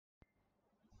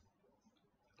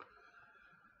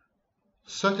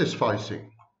Satisficing.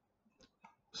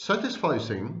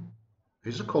 Satisficing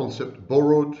is a concept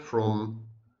borrowed from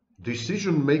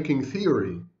decision-making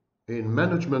theory in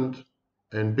management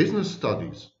and business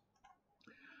studies.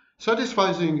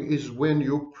 Satisficing is when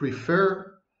you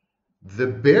prefer the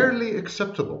barely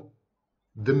acceptable,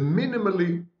 the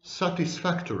minimally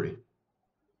satisfactory.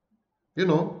 You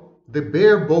know, the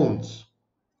bare bones,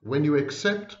 when you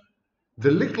accept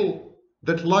the little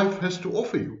that life has to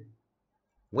offer you,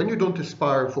 when you don't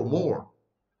aspire for more,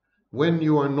 when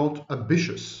you are not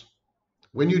ambitious,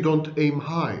 when you don't aim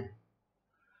high.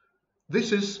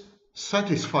 This is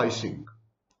satisficing,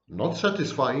 not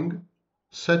satisfying,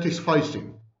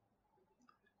 satisficing.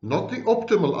 Not the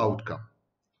optimal outcome,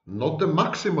 not the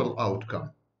maximal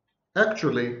outcome,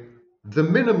 actually the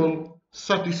minimal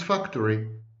satisfactory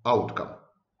outcome.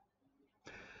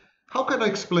 How can I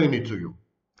explain it to you?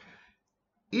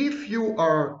 If you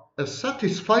are a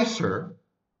satisficer,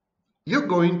 you're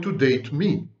going to date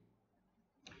me.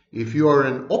 If you are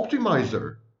an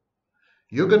optimizer,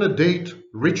 you're going to date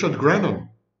Richard Grannon.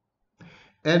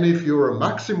 And if you're a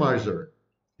maximizer,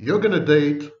 you're going to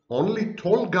date only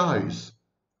tall guys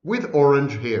with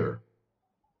orange hair.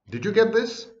 Did you get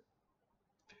this?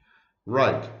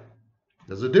 Right.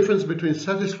 There's a difference between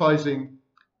satisficing,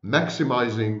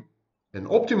 maximizing, and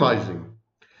optimizing,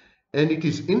 and it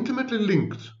is intimately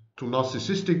linked to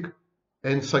narcissistic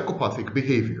and psychopathic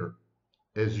behavior,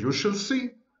 as you shall see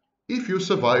if you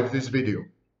survive this video.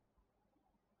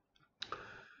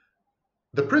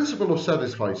 The principle of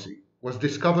satisficing was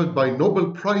discovered by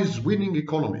Nobel Prize-winning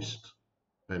economist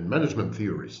and management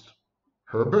theorist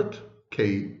Herbert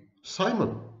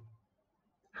Simon.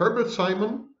 Herbert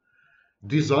Simon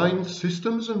designed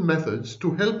systems and methods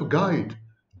to help guide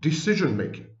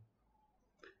decision-making.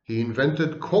 He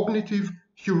invented cognitive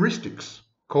heuristics,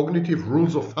 cognitive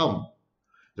rules of thumb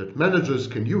that managers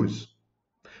can use.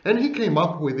 And he came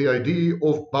up with the idea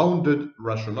of bounded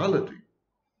rationality.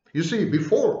 You see,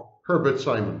 before Herbert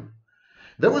Simon,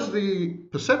 there was the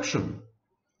perception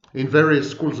in various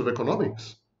schools of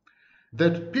economics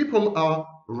that people are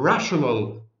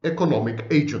rational economic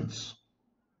agents.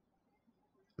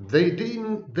 They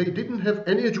didn't have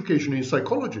any education in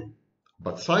psychology,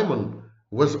 but Simon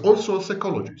was also a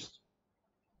psychologist.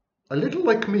 A little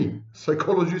like me,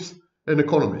 psychologist and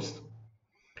economist.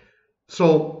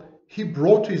 So he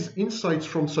brought his insights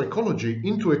from psychology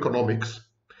into economics,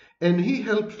 and he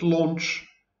helped launch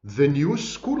the new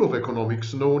school of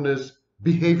economics known as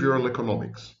behavioral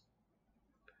economics.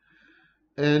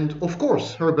 And of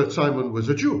course, Herbert Simon was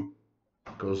a Jew,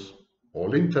 because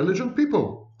all intelligent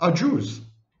people are Jews.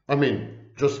 I mean,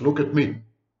 just look at me.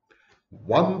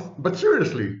 But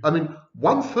seriously, I mean,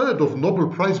 1/3 of Nobel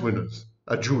Prize winners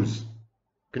are Jews.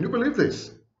 Can you believe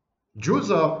this? Jews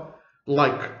are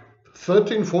like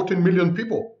 13, 14 million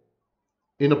people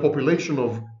in a population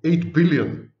of 8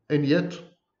 billion, and yet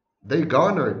they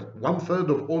garnered 1/3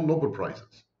 of all Nobel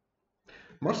Prizes.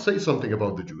 Must say something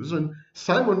about the Jews, and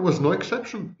Simon was no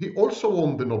exception. He also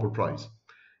won the Nobel Prize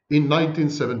in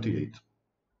 1978.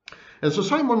 And so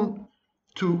Simon,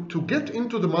 to get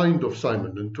into the mind of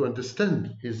Simon and to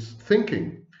understand his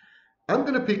thinking, I'm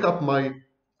going to pick up my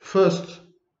first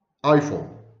iPhone,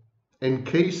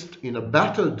 encased in a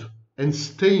battered and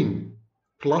stained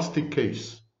plastic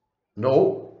case.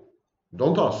 No,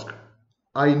 don't ask.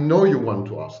 I know you want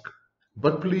to ask,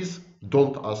 but please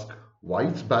don't ask why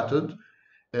it's battered,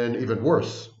 and even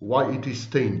worse, why it is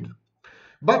stained.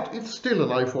 But it's still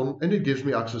an iPhone, and it gives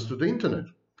me access to the internet.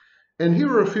 And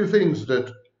here are a few things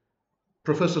that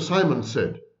Professor Simon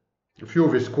said, a few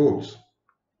of his quotes.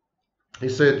 He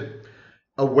said,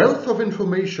 "A wealth of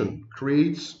information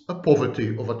creates a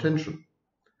poverty of attention."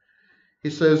 He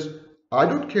says, "I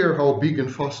don't care how big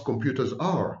and fast computers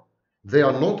are. They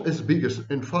are not as big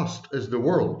and fast as the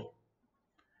world."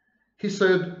 He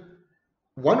said,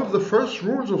 "One of the first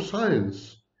rules of science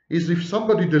is if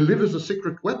somebody delivers a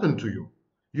secret weapon to you,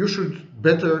 you should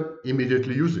better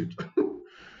immediately use it."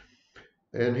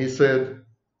 And he said,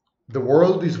 "The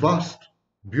world is vast,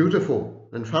 beautiful,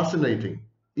 and fascinating,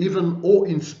 even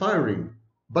awe-inspiring,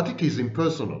 but it is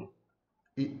impersonal.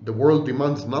 The world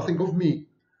demands nothing of me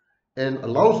and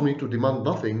allows me to demand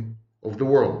nothing of the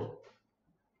world."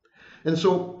 And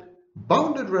so,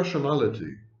 bounded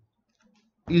rationality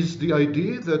is the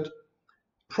idea that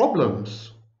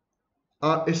problems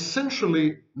are essentially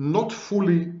not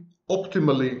fully,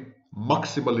 optimally,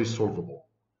 maximally solvable.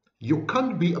 You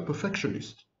can't be a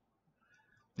perfectionist.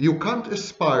 You can't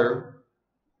aspire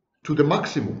to the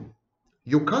maximum.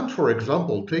 You can't, for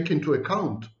example, take into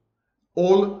account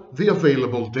all the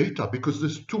available data because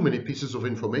there's too many pieces of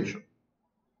information.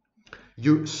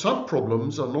 Some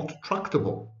problems are not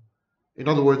tractable. In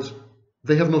other words,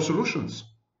 they have no solutions.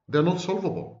 They're not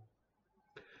solvable.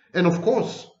 And of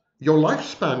course, your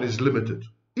lifespan is limited,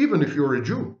 even if you're a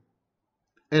Jew.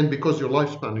 And because your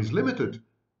lifespan is limited,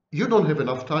 you don't have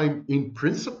enough time in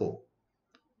principle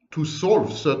to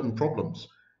solve certain problems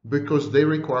because they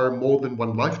require more than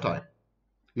one lifetime.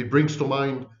 It brings to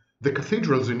mind the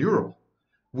cathedrals in Europe,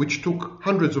 which took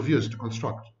hundreds of years to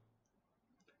construct.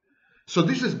 So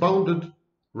this is bounded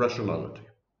rationality.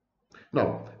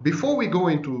 Now, before we go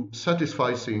into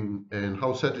satisficing and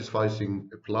how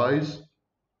satisficing applies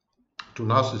to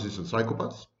narcissists and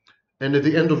psychopaths, and at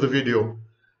the end of the video,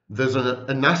 there's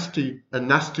a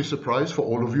nasty surprise for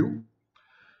all of you.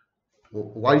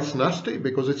 Why it's nasty?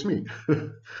 Because it's me.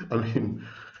 I mean,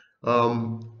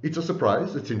 it's a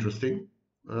surprise. It's interesting.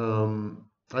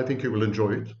 I think you will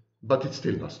enjoy it, but it's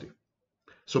still nasty.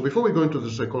 So before we go into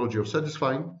the psychology of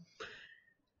satisfying,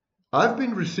 I've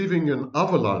been receiving an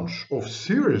avalanche of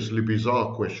seriously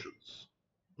bizarre questions,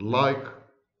 like,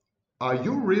 are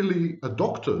you really a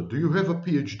doctor? Do you have a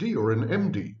PhD or an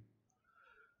MD?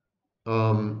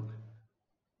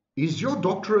 Is your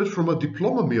doctorate from a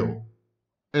diploma mill?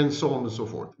 And so on and so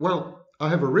forth. Well, I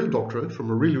have a real doctorate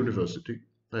from a real university,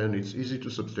 and it's easy to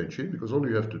substantiate because all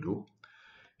you have to do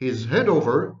is head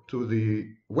over to the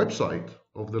website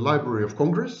of the Library of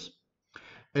Congress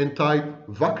and type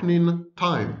Vaknin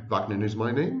time. Vaknin is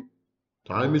my name,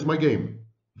 time is my game.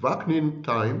 Vaknin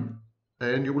time,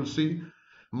 and you will see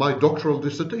my doctoral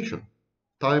dissertation,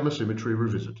 Time Asymmetry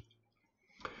Revisited.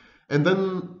 And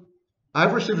then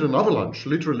I've received an avalanche,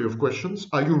 literally, of questions.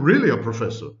 Are you really a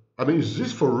professor? I mean, is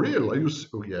this for real? Are you?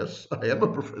 Oh, yes, I am a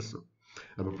professor.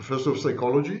 I'm a professor of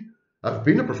psychology. I've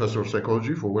been a professor of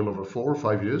psychology for well over 4 or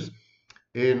 5 years,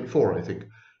 I think,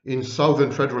 in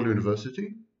Southern Federal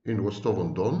University in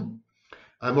Rostov-on-Don.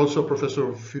 I'm also a professor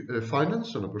of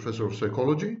finance and a professor of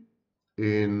psychology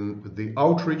in the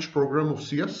outreach program of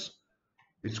CIAS.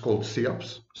 It's called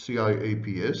CIAPS,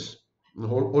 CIAPS.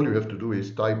 All you have to do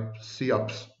is type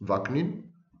CIAPS Vaknin,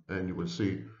 and you will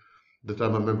see that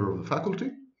I'm a member of the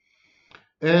faculty.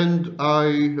 And I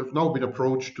have now been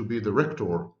approached to be the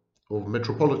rector of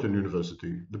Metropolitan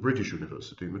University, the British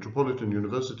University, Metropolitan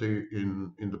University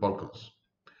in the Balkans.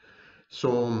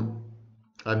 So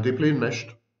I'm deeply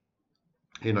enmeshed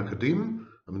in academia.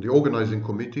 I'm in the organizing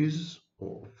committees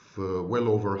of well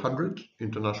over 100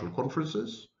 international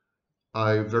conferences.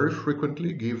 I very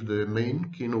frequently give the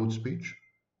main keynote speech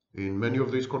in many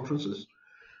of these conferences.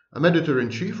 I'm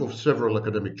editor-in-chief of several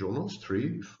academic journals,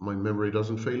 3 if my memory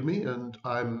doesn't fail me, and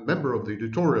I'm member of the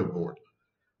editorial board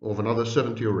of another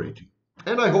 70 or 80.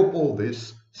 And I hope all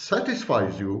this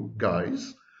satisfies you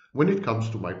guys when it comes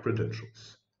to my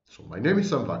credentials. So my name is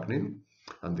Sam Vaknin.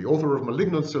 I'm the author of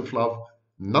Malignant Self-Love,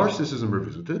 Narcissism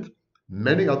Revisited,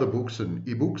 many other books and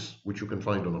ebooks, which you can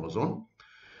find on Amazon,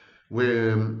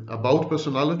 about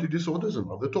personality disorders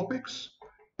and other topics.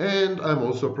 And I'm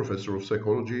also a professor of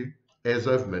psychology, as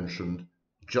I've mentioned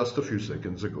just a few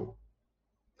seconds ago.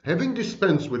 Having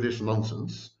dispensed with this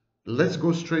nonsense, let's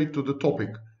go straight to the topic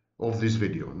of this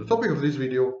video. And the topic of this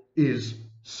video is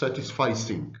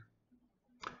satisficing.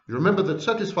 You remember that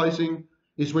satisficing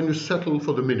is when you settle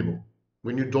for the minimum,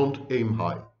 when you don't aim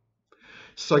high.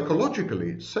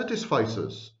 Psychologically,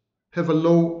 satisficers have a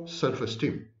low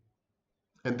self-esteem.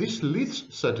 And this leads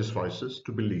satisficers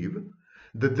to believe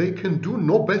that they can do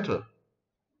no better.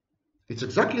 It's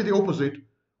exactly the opposite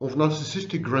of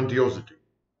narcissistic grandiosity.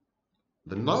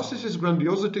 The narcissist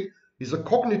grandiosity is a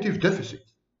cognitive deficit.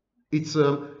 It's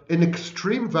an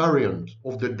extreme variant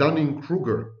of the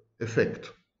Dunning-Kruger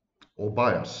effect or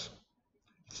bias.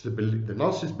 The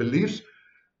narcissist believes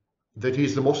that he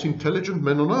is the most intelligent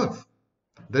man on earth,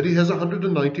 that he has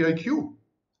 190 IQ,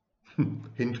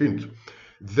 hint, hint,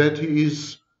 that he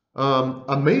is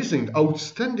amazing,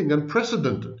 outstanding,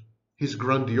 unprecedented. His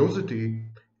grandiosity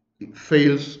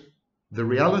fails the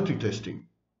reality testing.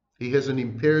 He has an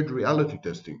impaired reality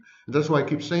testing. And that's why I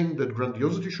keep saying that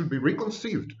grandiosity should be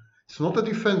reconceived. It's not a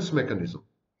defense mechanism.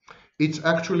 It's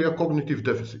actually a cognitive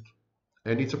deficit.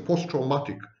 And it's a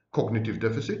post-traumatic cognitive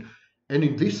deficit. And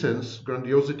in this sense,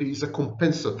 grandiosity is a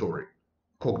compensatory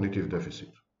cognitive deficit.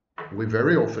 We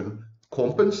very often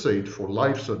compensate for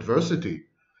life's adversity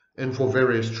and for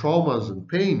various traumas and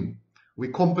pain. We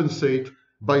compensate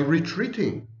by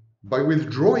retreating, by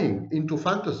withdrawing into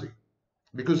fantasy,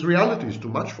 because reality is too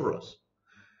much for us.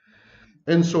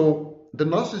 And so the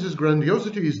narcissist's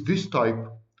grandiosity is this type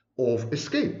of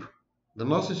escape. The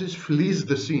narcissist flees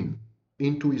the scene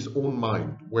into his own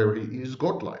mind, where he is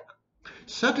godlike.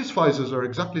 Satisficers are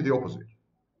exactly the opposite.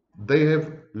 They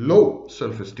have low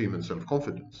self-esteem and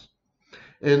self-confidence.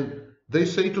 And they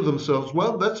say to themselves,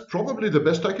 well, that's probably the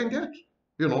best I can get.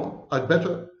 I'd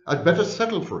better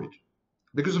settle for it.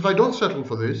 Because if I don't settle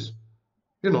for this,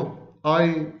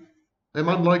 I am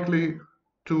unlikely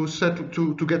to settle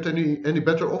to get any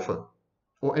better offer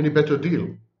or any better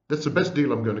deal. That's the best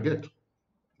deal I'm going to get.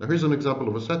 Now here's an example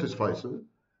of a satisficer.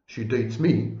 She dates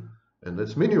me, and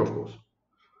that's Minnie, of course.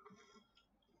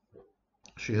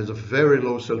 She has a very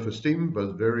low self-esteem,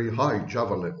 but very high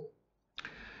Java level.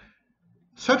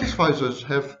 Satisficers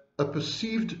have a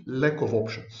perceived lack of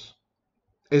options.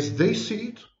 As they see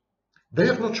it, they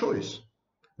have no choice.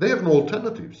 They have no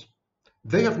alternatives.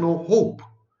 They have no hope.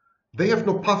 They have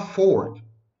no path forward.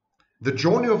 The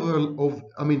journey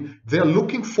they are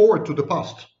looking forward to the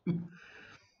past.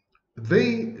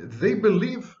 They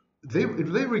believe, they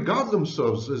regard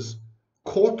themselves as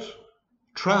caught,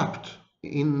 trapped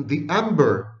in the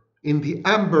amber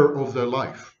of their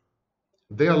life.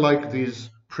 They are like these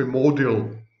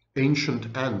primordial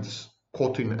ancient ants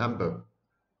caught in amber,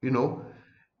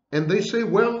 and they say,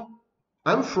 well,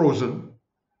 I'm frozen.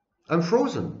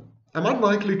 I'm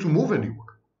unlikely to move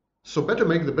anywhere. So better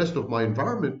make the best of my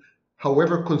environment,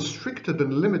 however constricted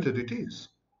and limited it is.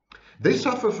 They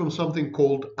suffer from something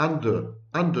called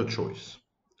underchoice,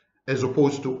 as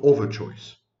opposed to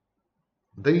overchoice.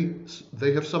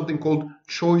 They have something called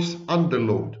choice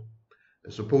underload,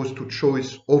 as opposed to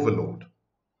choice overload.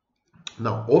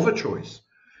 Now, overchoice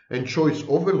and choice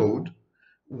overload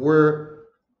were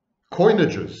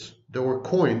coinages. They were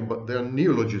coined, but they're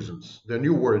neologisms. They're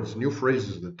new words, new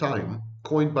phrases at the time,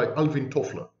 coined by Alvin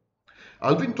Toffler.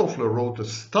 Alvin Toffler wrote a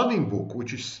stunning book,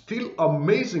 which is still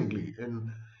amazingly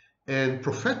and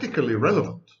prophetically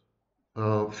relevant,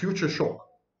 Future Shock.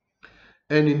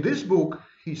 And in this book,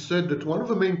 he said that one of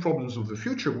the main problems of the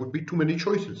future would be too many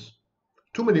choices,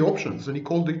 too many options, and he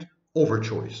called it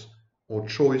overchoice or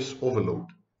choice overload.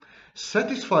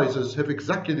 Satisficers have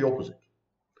exactly the opposite.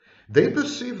 They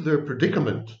perceive their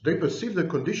predicament, they perceive their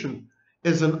condition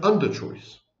as an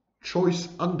underchoice, choice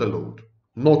underload,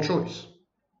 no choice.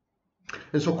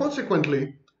 And so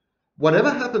consequently,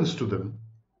 whatever happens to them,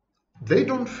 they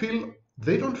don't feel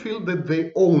that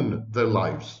they own their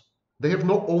lives. They have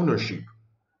no ownership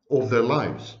of their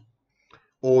lives.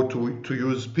 Or to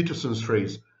use Peterson's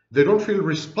phrase, they don't feel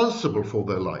responsible for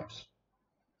their lives.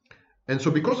 And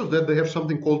so because of that, they have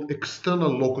something called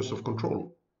external locus of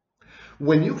control.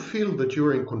 When you feel that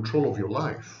you're in control of your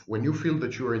life, when you feel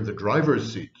that you're in the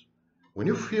driver's seat, when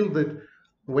you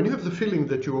have the feeling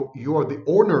that you are the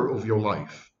owner of your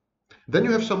life, then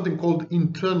you have something called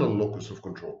internal locus of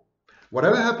control.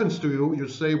 Whatever happens to you, you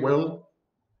say, well,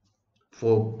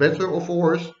 for better or for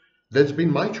worse, that's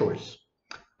been my choice.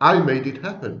 I made it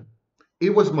happen.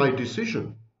 It was my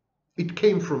decision. It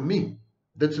came from me.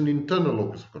 That's an internal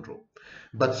locus of control.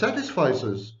 But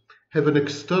satisficers have an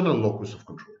external locus of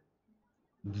control.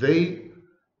 They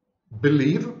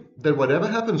believe that whatever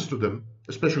happens to them,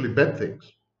 especially bad things,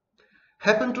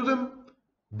 happen to them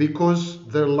because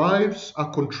their lives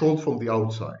are controlled from the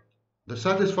outside. The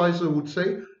satisficer would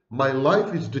say, my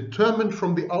life is determined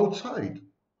from the outside.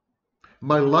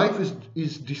 My life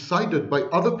is decided by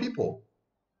other people.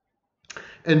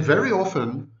 And very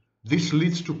often, this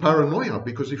leads to paranoia,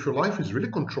 because if your life is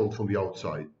really controlled from the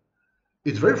outside,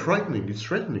 it's very frightening, it's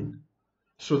threatening.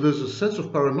 So there's a sense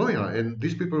of paranoia, and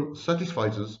these people,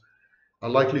 satisficers, are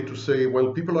likely to say,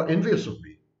 well, people are envious of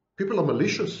me. People are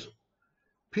malicious.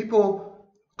 People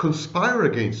conspire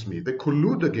against me. They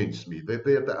collude against me.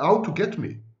 They're out to get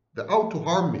me. They're out to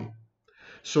harm me.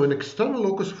 So an external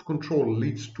locus of control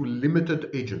leads to limited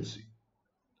agency,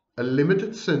 a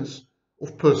limited sense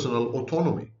of personal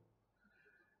autonomy.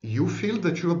 You feel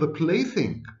that you're the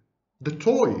plaything, the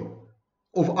toy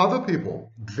of other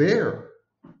people, their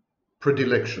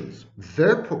predilections,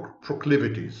 their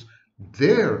proclivities,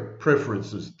 their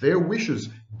preferences, their wishes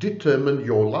determine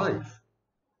your life.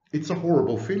 It's a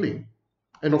horrible feeling.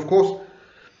 And of course,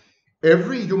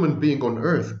 every human being on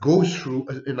earth goes through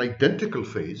an identical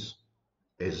phase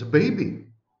as a baby.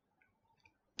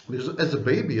 Because as a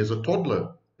baby, as a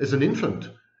toddler, as an infant,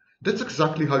 that's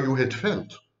exactly how you had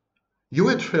felt. You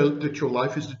had felt that your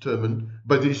life is determined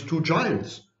by these two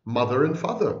giants, mother and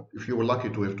father, if you were lucky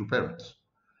to have two parents.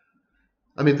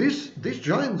 I mean, these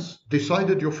giants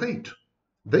decided your fate.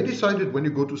 They decided when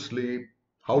you go to sleep,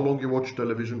 how long you watch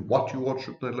television, what you watch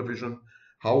on television,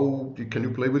 how can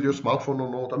you play with your smartphone or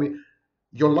not. I mean,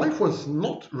 your life was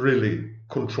not really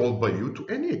controlled by you to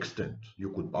any extent. You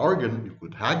could bargain, you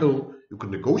could haggle, you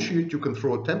could negotiate, you can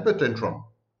throw a temper tantrum.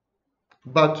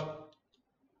 But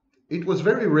it was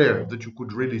very rare that you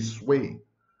could really sway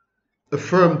a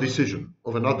firm decision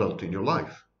of an adult in your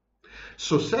life.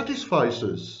 So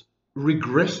satisficers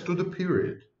regress to the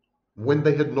period when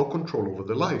they had no control over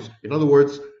their lives. In other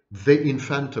words, they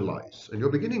infantilize. And you're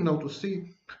beginning now to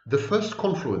see the first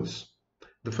confluence,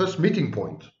 the first meeting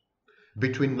point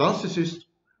between narcissists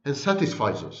and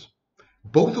satisficers.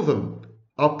 Both of them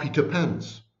are Peter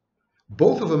Pans.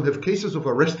 Both of them have cases of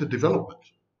arrested development.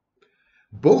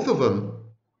 Both of them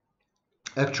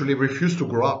actually refuse to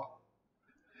grow up.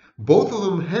 Both of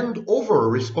them hand over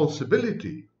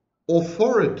responsibility,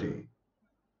 authority,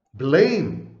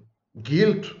 blame,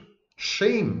 guilt,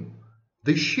 shame.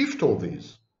 They shift all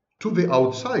these to the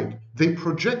outside. They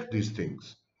project these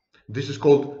things. This is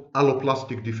called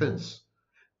alloplastic defense.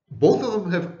 Both of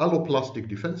them have alloplastic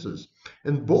defenses,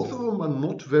 and both of them are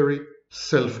not very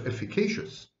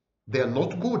self-efficacious. They are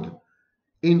not good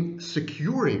in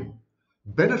securing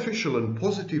beneficial and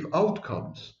positive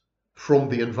outcomes from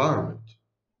the environment.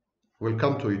 We'll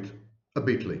come to it a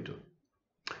bit later.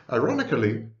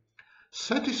 Ironically,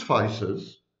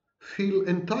 satisficers feel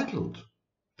entitled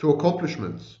to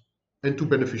accomplishments and to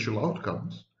beneficial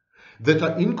outcomes that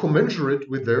are incommensurate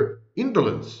with their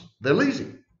indolence. They're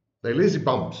lazy. They're lazy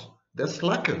bums. They're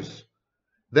slackers.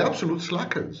 They're absolute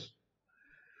slackers.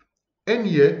 And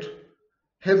yet,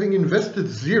 having invested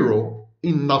zero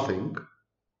in nothing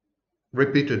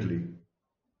repeatedly,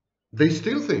 they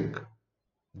still think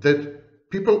that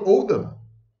people owe them,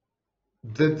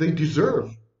 that they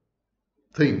deserve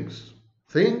things,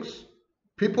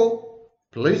 people,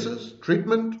 places,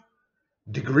 treatment,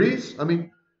 degrees. I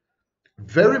mean,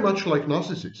 very much like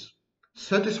narcissists,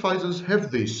 satisficers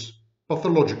have this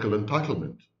pathological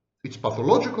entitlement. It's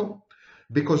pathological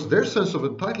because their sense of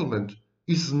entitlement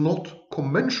is not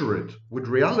commensurate with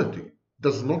reality,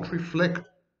 does not reflect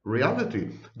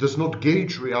reality, does not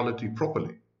gauge reality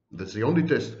properly. That's the only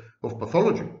test of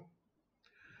pathology.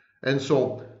 And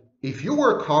so if you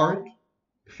work hard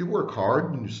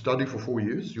and you study for 4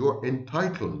 years, you're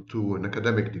entitled to an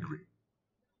academic degree.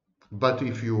 But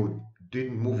if you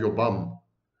didn't move your bum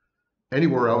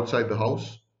anywhere outside the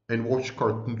house and watch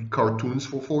cartoons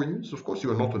for 4 years, of course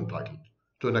you are not entitled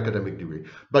to an academic degree.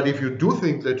 But if you do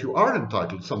think that you are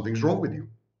entitled, something's wrong with you.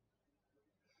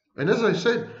 And as I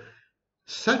said,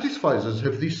 satisficers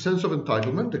have this sense of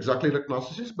entitlement, exactly like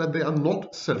narcissists, but they are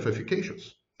not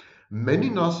self-efficacious. Many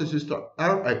narcissists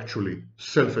are actually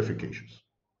self-efficacious.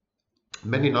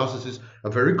 Many narcissists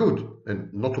are very good,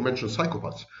 and not to mention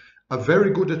psychopaths, are very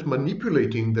good at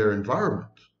manipulating their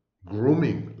environment,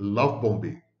 grooming, love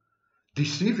bombing,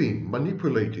 deceiving,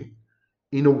 manipulating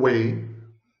in a way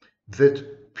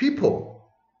that people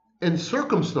and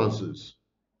circumstances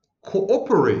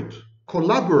cooperate,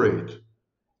 collaborate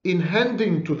in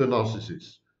handing to the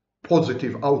narcissist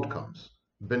positive outcomes,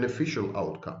 beneficial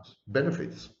outcomes,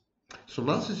 benefits. So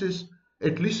narcissists,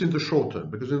 at least in the short term,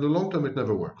 because in the long term it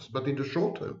never works, but in the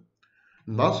short term,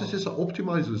 narcissists are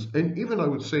optimizers and even I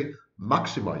would say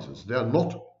maximizers. They are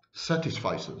not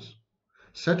satisficers.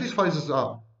 Satisficers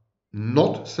are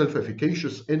not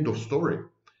self-efficacious, end of story,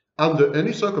 under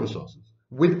any circumstances,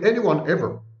 with anyone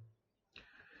ever.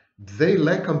 They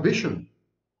lack ambition.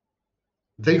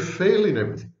 They fail in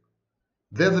everything.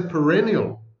 They're the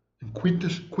perennial and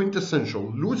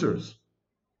quintessential losers,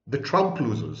 the Trump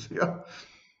losers. Yeah,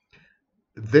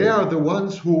 they are the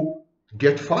ones who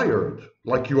get fired,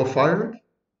 like you are fired.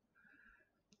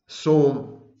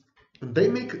 So they're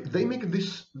the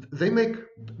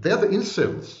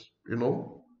incels,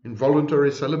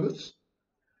 involuntary celibates.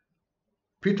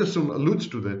 Peterson alludes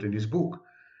to that in his book.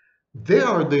 They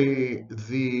are the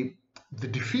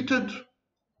defeated,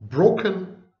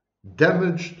 broken,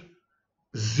 damaged,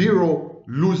 zero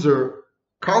loser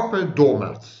carpet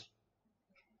doormats.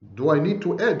 Do I need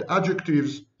to add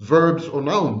adjectives, verbs, or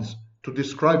nouns to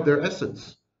describe their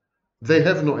essence? They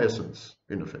have no essence,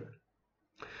 in effect.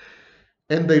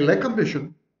 And they lack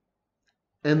ambition,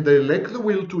 and they lack the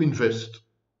will to invest.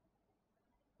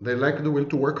 They lack the will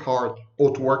to work hard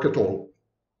or to work at all.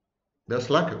 They're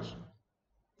slackers.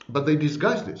 But they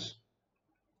disguise this.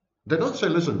 They don't say,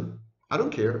 listen, I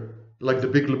don't care. Like the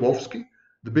Big Lebowski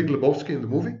in the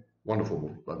movie. Wonderful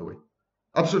movie, by the way.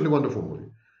 Absolutely wonderful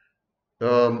movie.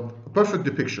 A perfect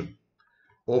depiction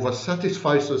of a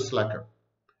satisficer slacker.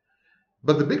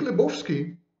 But the Big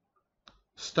Lebowski,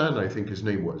 Stan, I think his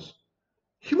name was,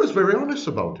 he was very honest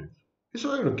about it. He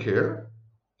said, I don't care.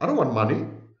 I don't want money.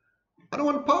 I don't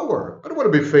want power. I don't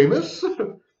want to be famous.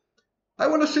 I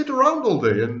want to sit around all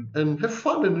day and have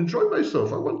fun and enjoy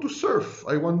myself. I want to surf.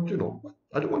 I want,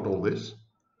 I don't want all this.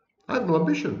 I have no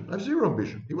ambition. I have zero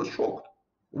ambition. He was shocked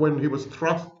when he was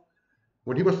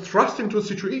thrust into a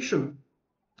situation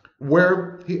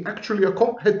where he actually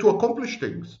had to accomplish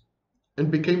things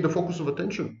and became the focus of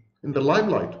attention in the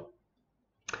limelight.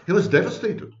 He was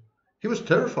devastated. He was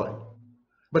terrified.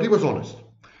 But he was honest.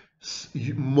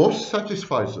 Most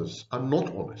satisficers are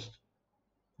not honest,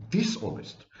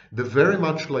 dishonest. They're very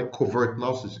much like covert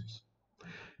narcissists.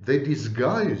 They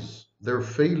disguise their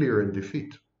failure and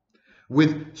defeat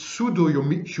with pseudo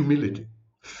humility,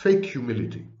 fake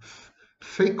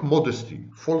modesty,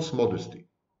 false modesty.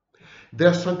 They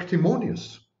are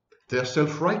sanctimonious. They are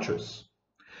self-righteous.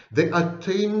 They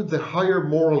attain the higher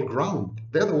moral ground.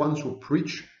 They're the ones who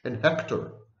preach and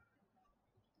hector,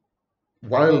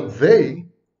 while they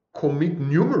commit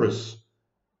numerous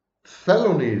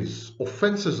felonies,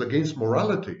 offenses against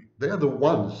morality. They are the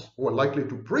ones who are likely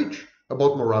to preach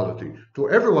about morality to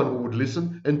everyone who would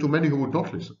listen and to many who would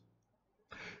not listen.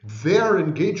 They are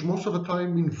engaged most of the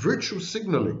time in virtue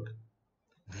signaling.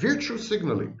 Virtue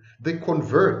signaling. They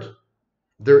convert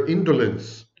their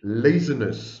indolence,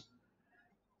 laziness,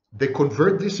 they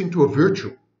convert this into a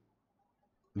virtue.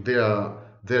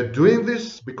 They're doing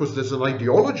this because there's an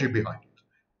ideology behind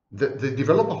it. They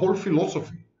develop a whole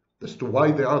philosophy as to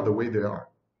why they are the way they are.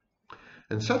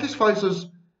 And satisficers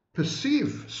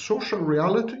perceive social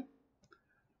reality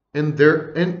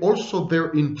and also their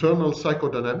internal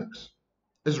psychodynamics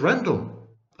as random,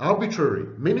 arbitrary,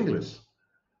 meaningless.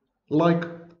 Like,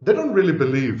 they don't really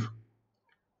believe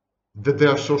that there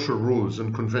are social rules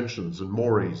and conventions and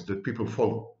mores that people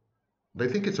follow. They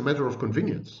think it's a matter of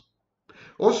convenience.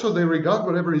 Also, they regard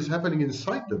whatever is happening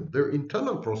inside them, their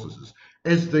internal processes,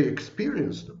 as they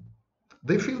experience them.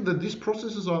 They feel that these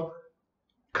processes are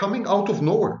coming out of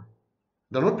nowhere.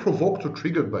 They're not provoked or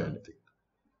triggered by anything.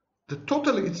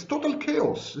 It's total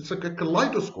chaos. It's like a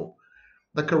kaleidoscope,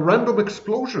 like a random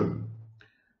explosion.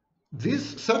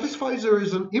 This satisficer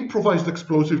is an improvised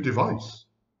explosive device.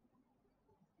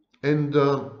 And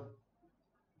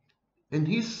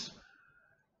he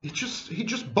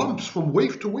just bumps from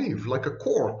wave to wave like a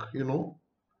cork,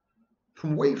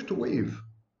 from wave to wave,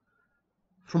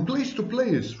 from place to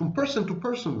place, from person to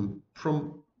person,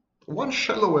 from one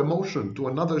shallow emotion to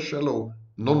another shallow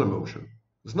non-emotion.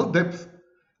 There's no depth,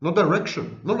 no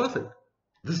direction, no nothing.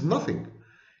 There's nothing.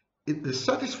 The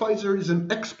satisficer is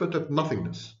an expert at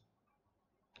nothingness.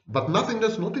 But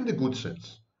nothingness not in the good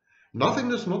sense.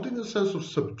 Nothingness not in the sense of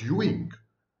subduing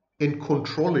and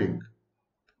controlling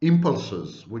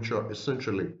impulses, which are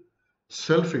essentially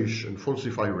selfish and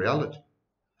falsify reality.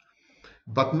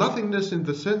 But nothingness in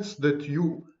the sense that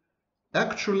you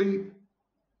actually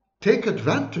take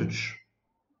advantage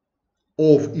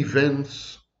of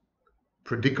events,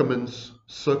 predicaments,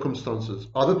 circumstances,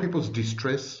 other people's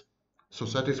distress, so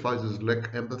satisfiers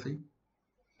lack empathy.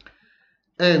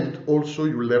 And also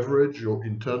you leverage your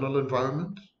internal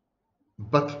environment,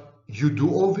 but you do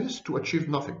all this to achieve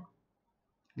nothing.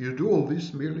 You do all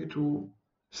this merely to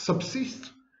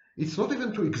subsist. It's not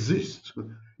even to exist,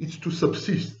 it's to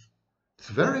subsist. It's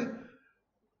very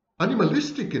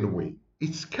animalistic in a way.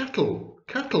 It's cattle,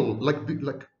 like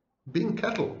being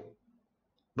cattle,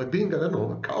 like being, I don't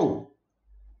know, a cow.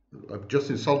 I've just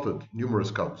insulted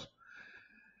numerous cows.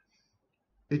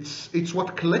 It's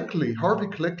what Harvey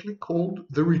Cleckley called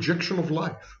the rejection of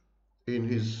life in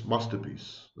his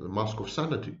masterpiece, The Mask of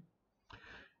Sanity.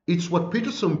 It's what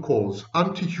Peterson calls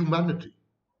anti-humanity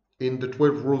in the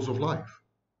 12 Rules of Life.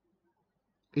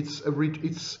 It's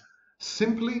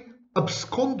simply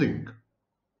absconding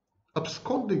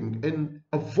and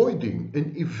avoiding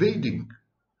and evading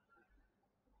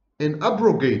and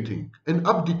abrogating and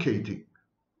abdicating.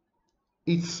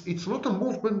 It's not a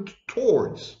movement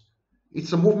towards,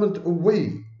 it's a movement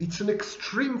away. It's an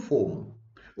extreme form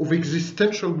of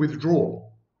existential withdrawal.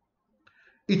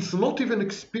 It's not even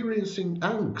experiencing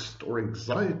angst or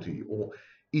anxiety, or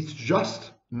it's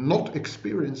just not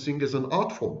experiencing as an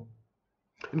art form.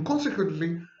 And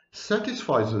consequently,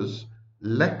 satisficers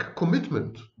lack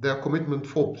commitment. They are commitment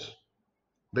phobes.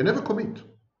 They never commit.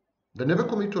 They never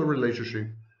commit to a relationship.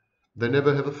 They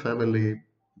never have a family.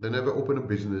 They never open a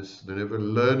business. They never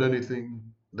learn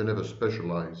anything. They never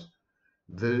specialize.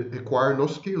 They acquire no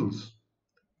skills.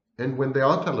 And when they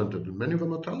are talented, and many of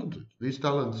them are talented, these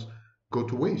talents go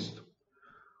to waste.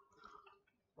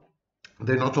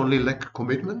 They not only lack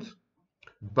commitment,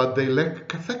 but they lack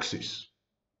cathexis.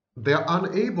 They are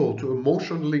unable to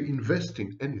emotionally invest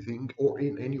in anything or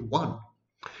in anyone.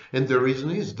 And the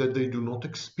reason is that they do not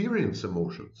experience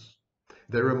emotions.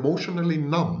 They're emotionally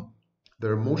numb.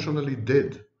 They're emotionally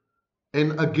dead.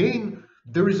 And again,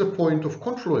 there is a point of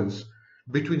confluence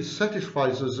between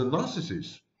satisficers and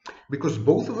narcissists, because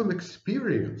both of them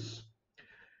experience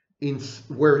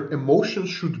where emotions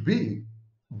should be.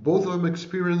 Both of them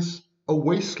experience a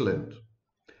wasteland,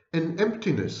 an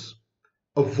emptiness,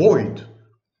 a void.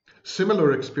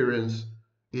 Similar experience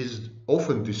is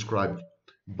often described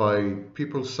by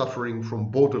people suffering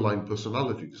from borderline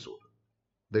personality disorder.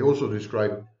 They also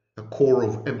describe a core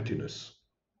of emptiness.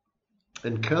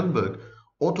 And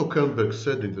Otto Kernberg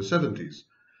said in the 70s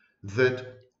that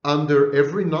under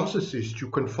every narcissist you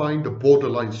can find a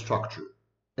borderline structure.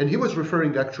 And he was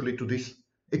referring actually to this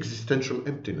existential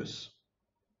emptiness,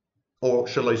 or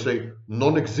shall I say,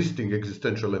 non-existing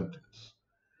existential emptiness.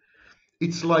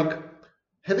 It's like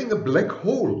having a black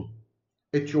hole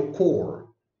at your core.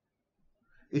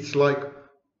 It's like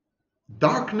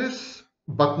darkness,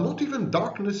 but not even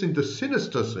darkness in the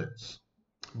sinister sense,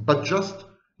 but just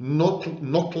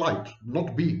not light,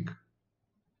 not being,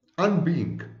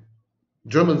 unbeing.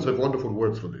 Germans have wonderful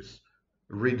words for this.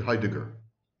 Read Heidegger.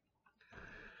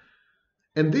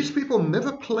 And these people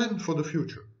never plan for the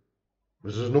future.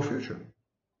 There is no future.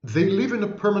 They live in a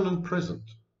permanent present.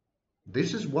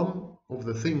 This is one of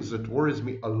the things that worries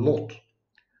me a lot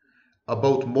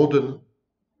about modern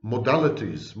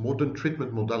modalities, modern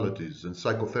treatment modalities and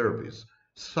psychotherapies,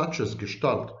 such as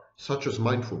Gestalt, such as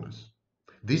mindfulness.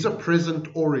 These are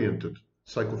present-oriented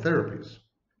psychotherapies.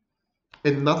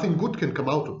 And nothing good can come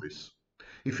out of this.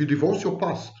 If you divorce your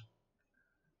past,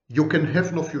 you can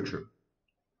have no future.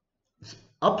 It's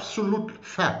absolute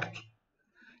fact.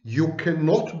 You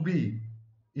cannot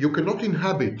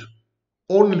inhabit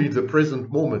only the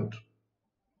present moment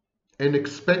and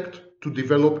expect to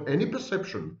develop any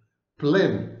perception,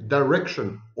 plan,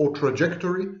 direction, or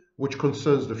trajectory which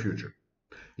concerns the future.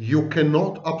 You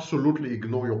cannot absolutely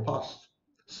ignore your past,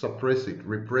 suppress it,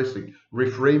 repress it,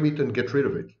 reframe it, and get rid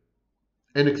of it,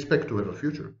 and expect to have a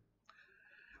future.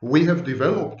 We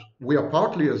are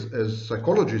partly as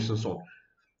psychologists and so on,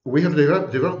 we have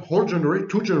developed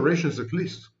two generations at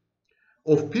least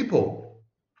of people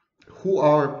who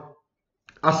are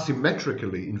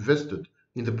asymmetrically invested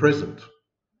in the present.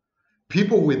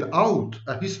 People without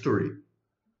a history,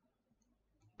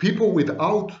 people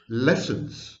without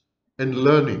lessons and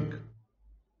learning,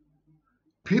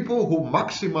 people who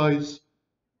maximize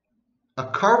a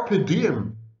carpe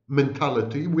diem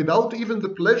mentality without even the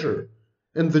pleasure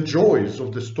and the joys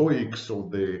of the Stoics or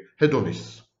the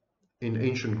hedonists in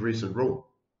ancient Greece and Rome,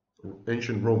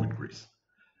 ancient Rome and Greece.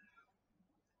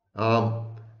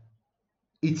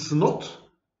 It's not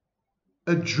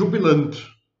a jubilant,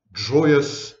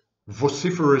 joyous,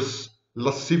 vociferous,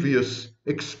 lascivious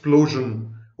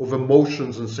explosion of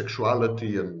emotions and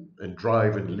sexuality and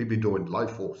drive and libido and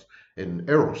life force and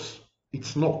eros.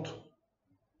 It's not.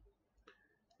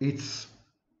 It's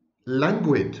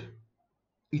languid.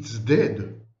 It's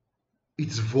dead.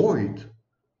 It's void.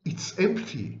 It's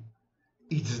empty.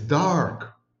 It's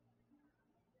dark.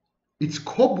 It's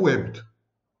cobwebbed.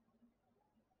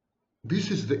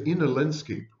 This is the inner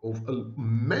landscape of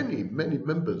many, many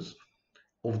members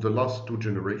of the last two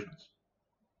generations.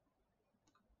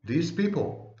 These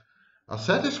people are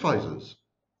satisficers.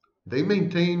 They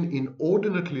maintain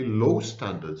inordinately low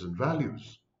standards and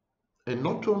values. And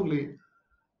not only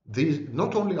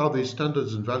are these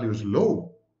standards and values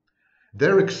low,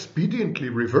 they're expediently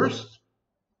reversed,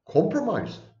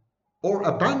 compromised, or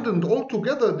abandoned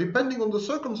altogether depending on the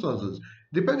circumstances,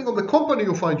 depending on the company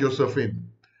you find yourself in,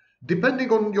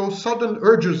 depending on your sudden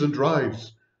urges and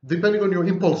drives, depending on your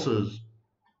impulses.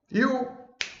 You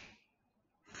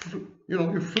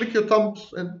flick your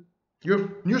thumbs and you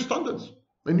have new standards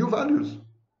and new values.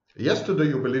 Yesterday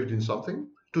you believed in something,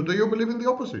 today you believe in the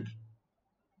opposite.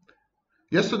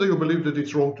 Yesterday you believed that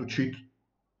it's wrong to cheat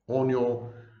on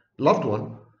your loved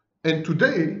one, and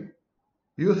today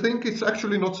you think it's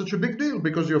actually not such a big deal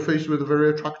because you're faced with a very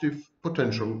attractive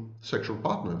potential sexual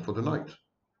partner for the night.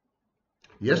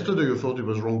 Yesterday you thought it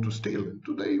was wrong to steal, and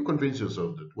today you convince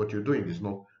yourself that what you're doing is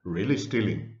not really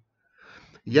stealing.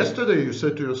 Yesterday you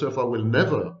said to yourself, I will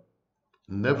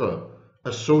never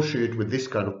associate with this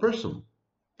kind of person.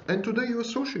 And today you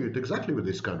associate exactly with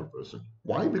this kind of person.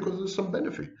 Why? Because there's some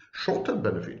benefit, short-term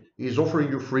benefit. He's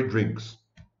offering you free drinks.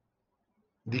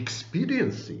 The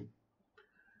expediency,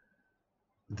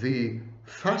 the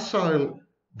facile,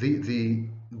 the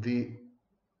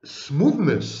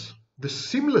smoothness, the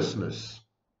seamlessness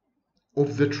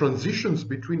of the transitions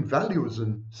between values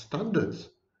and standards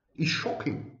is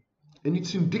shocking, and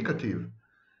it's indicative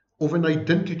of an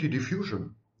identity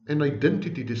diffusion, an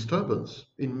identity disturbance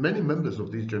in many members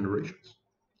of these generations,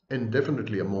 and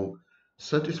definitely among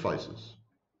satisficers.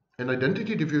 And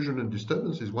identity diffusion and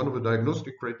disturbance is one of the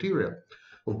diagnostic criteria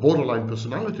of borderline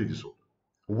personality disorder.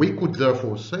 We could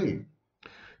therefore say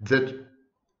that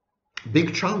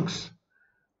big chunks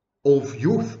of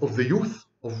the youth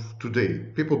of today,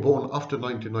 people born after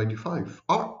 1995,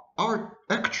 are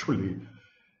actually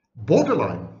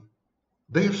borderline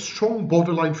They have strong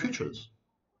borderline features.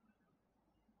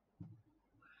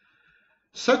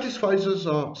 Satisficers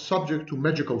are subject to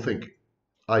magical thinking.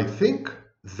 I think,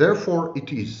 therefore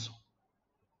it is.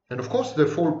 And of course they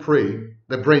fall prey,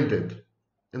 they're brain dead,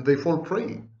 and they fall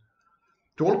prey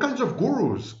to all kinds of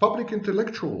gurus, public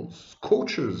intellectuals,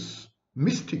 coaches,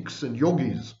 mystics and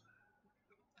yogis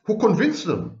who convince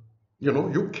them,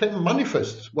 you can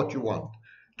manifest what you want.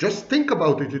 Just think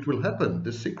about it, it will happen.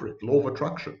 The secret, law of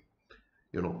attraction.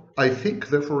 I think,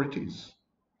 therefore it is.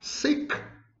 Sick,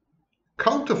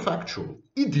 counterfactual,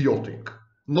 idiotic,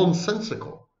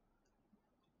 nonsensical.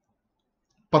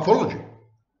 Pathology.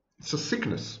 It's a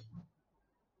sickness.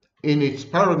 In its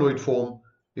paranoid form,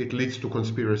 it leads to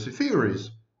conspiracy theories.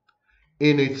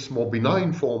 In its more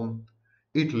benign form,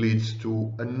 it leads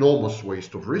to enormous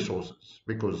waste of resources,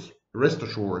 because rest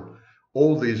assured,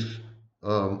 all these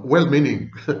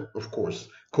well-meaning, of course,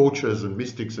 coaches and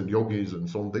mystics and yogis and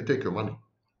so on, they take your money.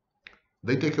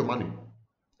 They take your money.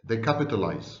 They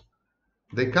capitalize.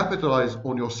 They capitalize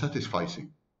on your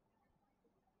satisficing.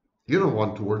 You don't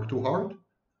want to work too hard.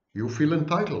 You feel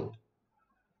entitled.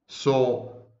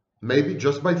 So maybe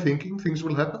just by thinking things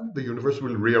will happen, the universe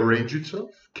will rearrange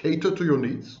itself, cater to your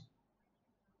needs.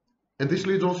 And this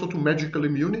leads also to magical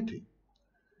immunity.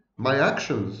 My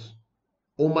actions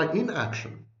or my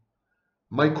inaction,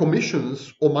 my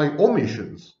commissions or my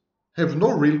omissions have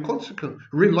no real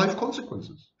life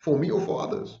consequences for me or for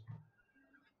others.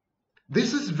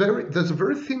 There's a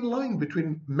very thin line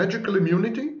between magical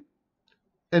immunity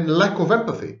and lack of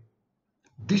empathy,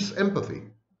 disempathy.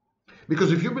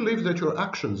 Because if you believe that your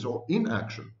actions or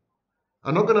inaction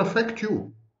are not going to affect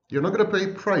you, you're not going to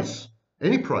pay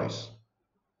any price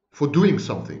for doing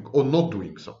something or not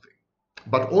doing something.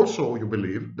 But also you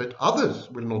believe that others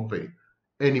will not pay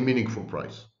any meaningful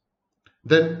price,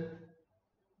 then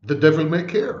the devil may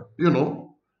care, you're going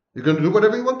to do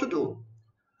whatever you want to do.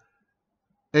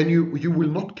 And you will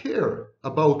not care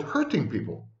about hurting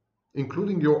people,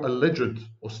 including your alleged,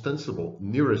 ostensible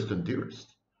nearest and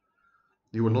dearest.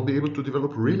 You will not be able to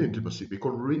develop real intimacy,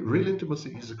 because real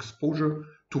intimacy is exposure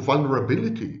to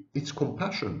vulnerability. It's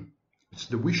compassion. It's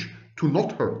the wish to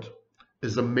not hurt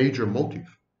as a major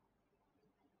motive.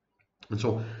 And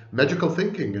so magical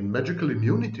thinking and magical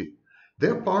immunity,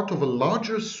 they're part of a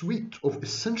larger suite of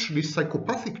essentially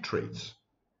psychopathic traits.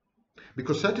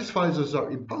 Because satisficers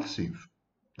are impulsive.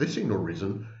 They see no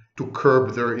reason to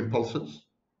curb their impulses.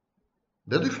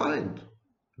 They're defiant.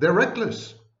 They're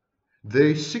reckless.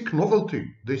 They seek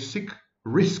novelty. They seek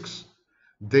risks.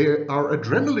 They are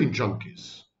adrenaline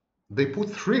junkies. They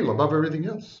put thrill above everything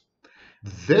else.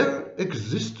 Their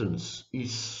existence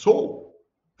is so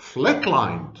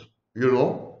flatlined,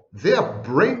 they are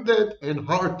brain dead and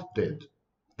heart dead.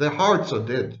 Their hearts are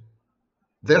dead.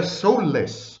 They're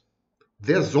soulless.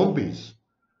 They're zombies.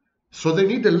 So they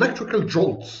need electrical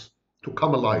jolts to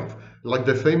come alive, like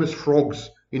the famous frogs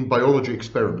in biology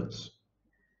experiments.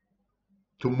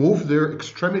 To move their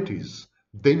extremities,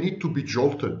 they need to be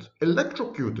jolted,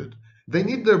 electrocuted. They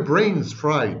need their brains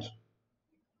fried.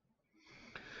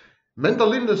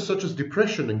 Mental illness such as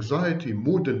depression, anxiety,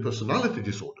 mood, and personality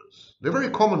disorders, they're very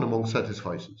common among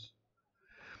satisficers.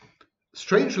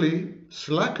 Strangely,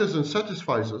 slackers and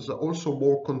satisficers are also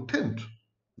more content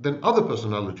than other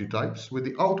personality types with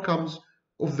the outcomes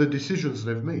of the decisions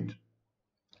they've made.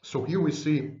 So here we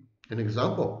see an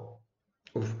example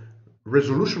of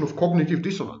resolution of cognitive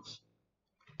dissonance,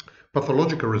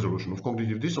 pathological resolution of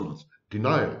cognitive dissonance,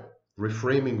 denial,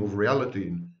 reframing of reality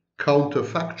in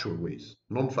counterfactual ways,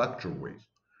 non-factual ways.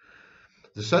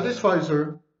 The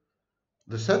satisficer's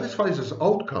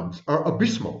outcomes are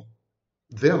abysmal.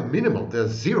 They are minimal, they're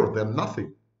zero, they're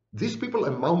nothing. These people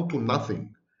amount to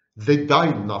nothing. They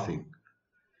die nothing.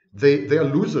 They are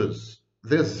losers.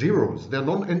 They're zeros. They're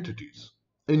non-entities.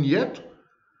 And yet,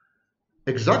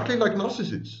 exactly like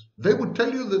narcissists, they would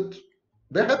tell you that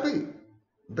they're happy.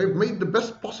 They've made the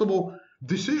best possible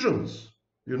decisions.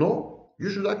 You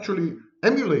should actually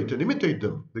emulate and imitate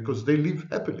them because they live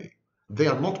happily. They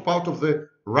are not part of the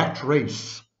rat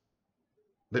race.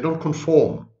 They don't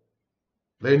conform.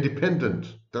 They're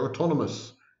independent. They're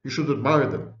autonomous. You should admire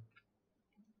them.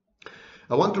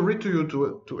 I want to read to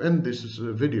you, to end this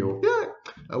video,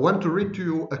 I want to read to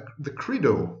you the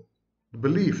credo, the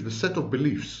belief, the set of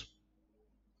beliefs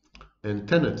and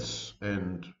tenets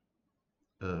and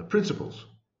principles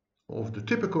of the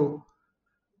typical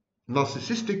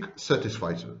narcissistic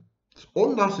satisficer.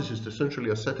 All narcissists essentially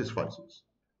are satisficers.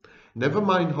 Never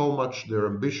mind how much their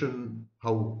ambition,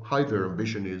 how high their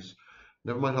ambition is,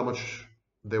 never mind how much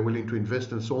they're willing to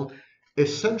invest and so on.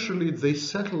 Essentially, they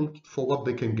settle for what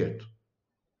they can get.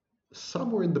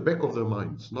 somewhere in the back of their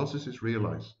minds, narcissists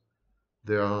realize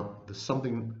there's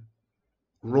something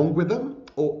wrong with them,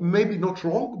 or maybe not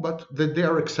wrong, but that they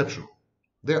are exceptional.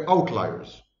 They're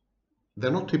outliers.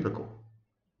 They're not typical.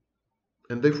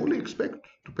 And they fully expect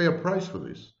to pay a price for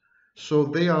this. So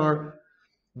they can't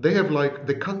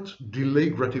delay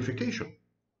gratification.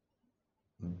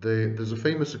 There's a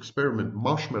famous experiment,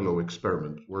 marshmallow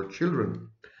experiment, where children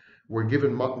were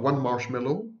given one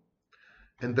marshmallow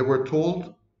and they were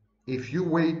told, if you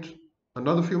wait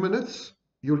another few minutes,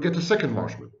 you'll get a second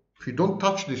marshmallow. If you don't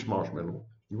touch this marshmallow,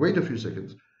 you wait a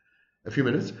few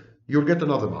minutes, you'll get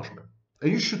another marshmallow.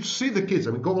 And you should see the kids,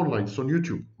 I mean, go online, it's on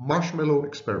YouTube, marshmallow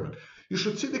experiment. You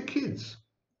should see the kids,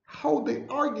 how they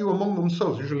argue among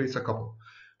themselves, usually it's a couple,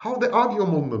 how they argue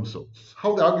among themselves,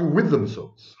 how they argue with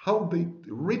themselves, how they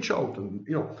reach out and,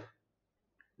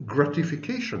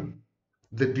 gratification,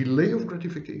 the delay of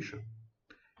gratification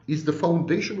is the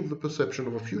foundation of the perception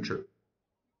of a future.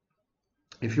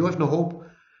 If you have no hope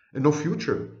and no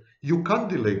future, you can't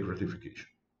delay gratification.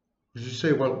 Because you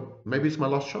say, well, maybe it's my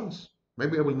last chance.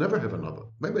 Maybe I will never have another.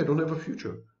 Maybe I don't have a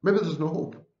future. Maybe there's no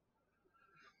hope.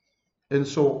 And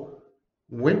so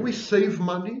when we save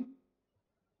money,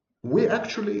 we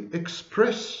actually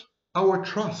express our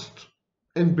trust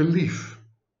and belief,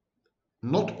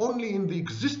 not only in the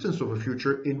existence of a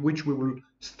future in which we will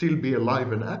still be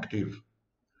alive and active,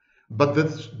 but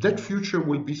that future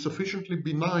will be sufficiently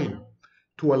benign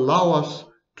to allow us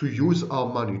to use our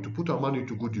money, to put our money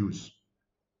to good use.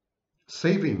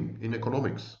 Savings in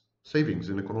economics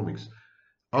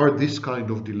are this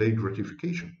kind of delayed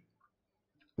gratification.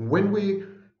 When we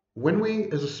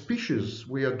as a species,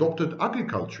 we adopted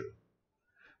agriculture,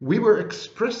 we were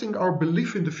expressing our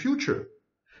belief in the future.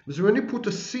 Because when you put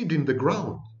a seed in the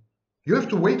ground, you have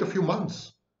to wait a few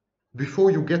months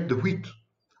before you get the wheat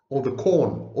or the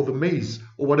corn or the maize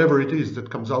or whatever it is that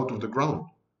comes out of the ground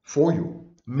for you.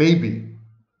 Maybe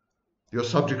you're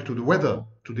subject to the weather,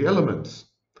 to the elements,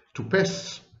 to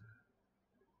pests.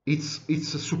 It's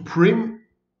a supreme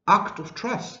act of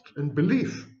trust and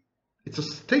belief. It's a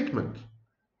statement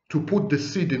to put the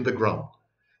seed in the ground.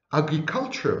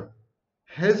 Agriculture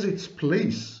has its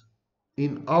place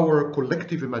in our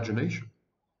collective imagination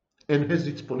and has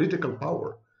its political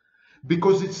power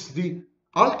because it's the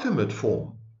ultimate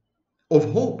form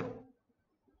of hope.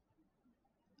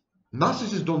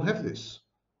 Narcissists don't have this.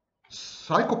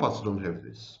 Psychopaths don't have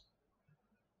this.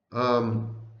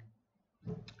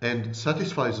 And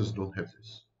satisficers don't have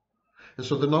this. And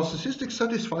so the narcissistic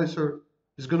satisficer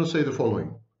is going to say the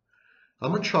following.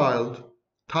 I'm a child,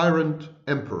 tyrant,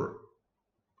 emperor.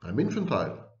 I'm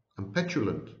infantile, I'm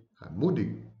petulant, I'm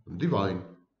moody, I'm divine,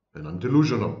 and I'm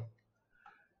delusional.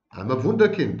 I'm a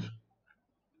wunderkind.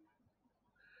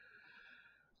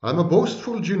 I'm a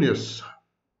boastful genius.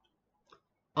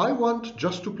 I want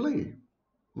just to play,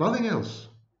 nothing else.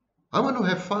 I want to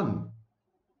have fun.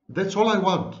 That's all I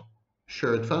want.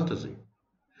 Shared fantasy.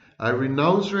 I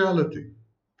renounce reality.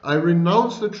 I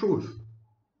renounce the truth.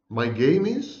 My game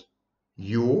is,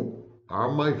 you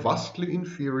are my vastly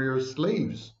inferior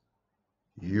slaves.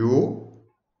 You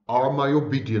are my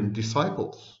obedient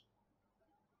disciples.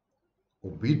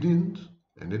 Obedient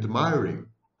and admiring.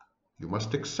 You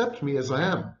must accept me as I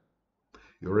am.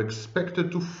 You're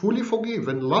expected to fully forgive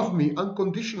and love me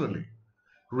unconditionally,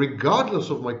 regardless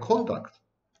of my conduct,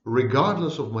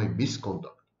 regardless of my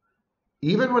misconduct.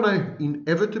 Even when I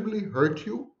inevitably hurt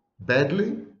you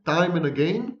badly, time and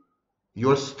again,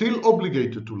 you are still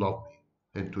obligated to love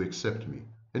me and to accept me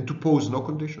and to pose no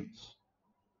conditions.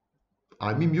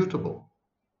 I'm immutable,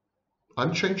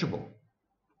 unchangeable,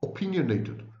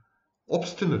 opinionated,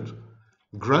 obstinate,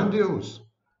 grandiose,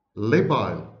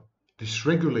 labile,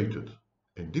 dysregulated,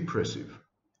 and depressive.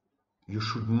 You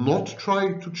should not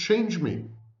try to change me.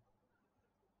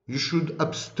 You should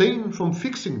abstain from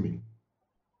fixing me.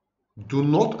 Do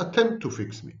not attempt to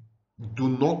fix me. Do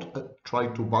not try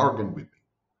to bargain with me.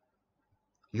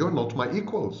 You're not my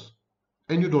equals,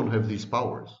 and you don't have these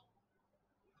powers.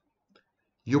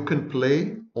 You can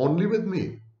play only with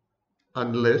me,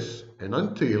 unless and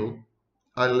until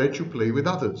I let you play with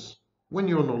others, when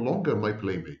you're no longer my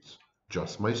playmates,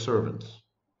 just my servants.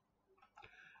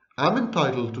 I'm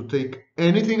entitled to take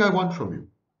anything I want from you.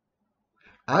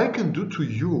 I can do to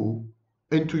you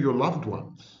and to your loved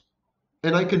ones,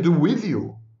 and I can do with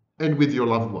you and with your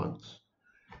loved ones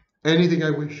anything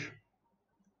I wish,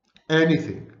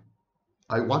 anything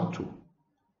I want to.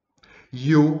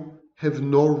 You have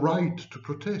no right to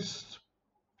protest,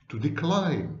 to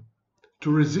decline,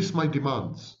 to resist my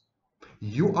demands.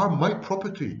 You are my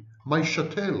property, my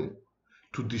chattel,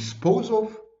 to dispose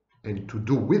of and to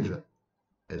do with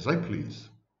as I please.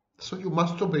 So you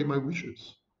must obey my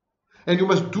wishes. And you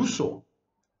must do so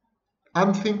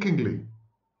unthinkingly,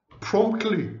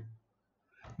 promptly,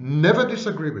 never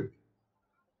disagree with me.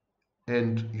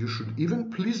 And you should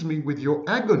even please me with your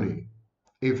agony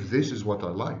if this is what I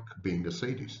like, being a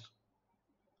sadist.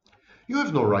 You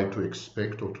have no right to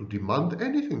expect or to demand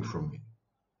anything from me.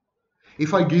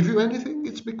 If I give you anything,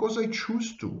 it's because I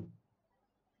choose to.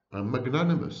 I'm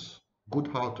magnanimous,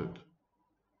 good-hearted.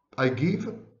 I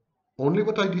give only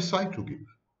what I decide to give,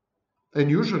 and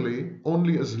usually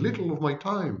only as little of my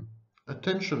time,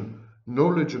 attention,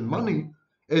 knowledge, and money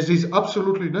as is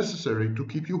absolutely necessary to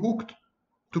keep you hooked,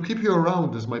 to keep you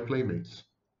around as my playmates.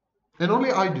 And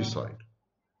only I decide.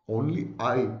 Only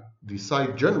I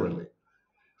decide generally.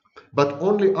 But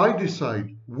only I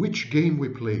decide which game we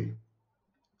play.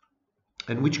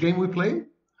 And which game we play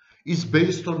is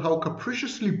based on how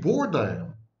capriciously bored I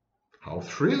am, how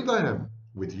thrilled I am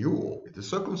with you or with the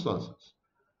circumstances.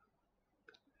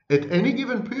 At any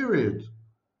given period,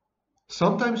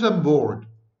 sometimes I'm bored,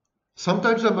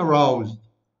 sometimes I'm aroused,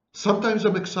 sometimes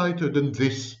I'm excited, and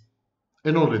this,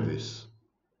 and only this,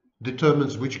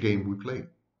 determines which game we play.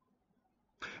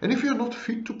 And if you're not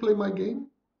fit to play my game,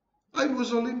 I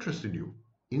lose all interest in you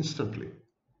instantly.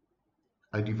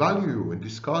 I devalue you and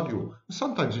discard you.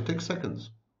 Sometimes it takes seconds.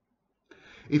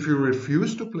 If you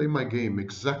refuse to play my game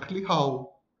exactly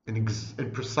how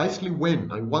and precisely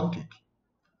when I want it,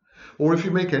 or if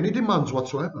you make any demands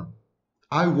whatsoever,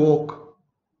 I walk.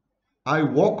 I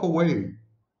walk away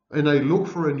and I look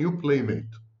for a new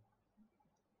playmate.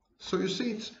 So you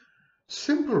see, it's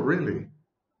simple really.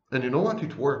 And you know what?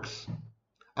 It works.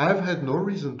 I've had no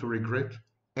reason to regret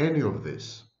any of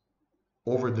this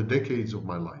over the decades of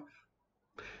my life.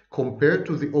 Compared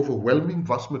to the overwhelming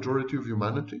vast majority of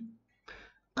humanity,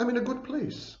 I'm in a good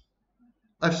place.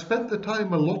 I've spent the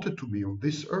time allotted to me on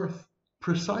this earth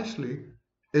precisely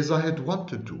as I had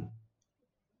wanted to.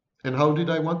 And how did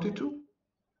I want it to?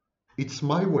 It's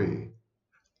my way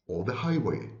or the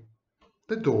highway.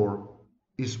 The door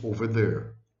is over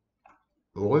there.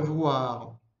 Au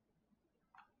revoir.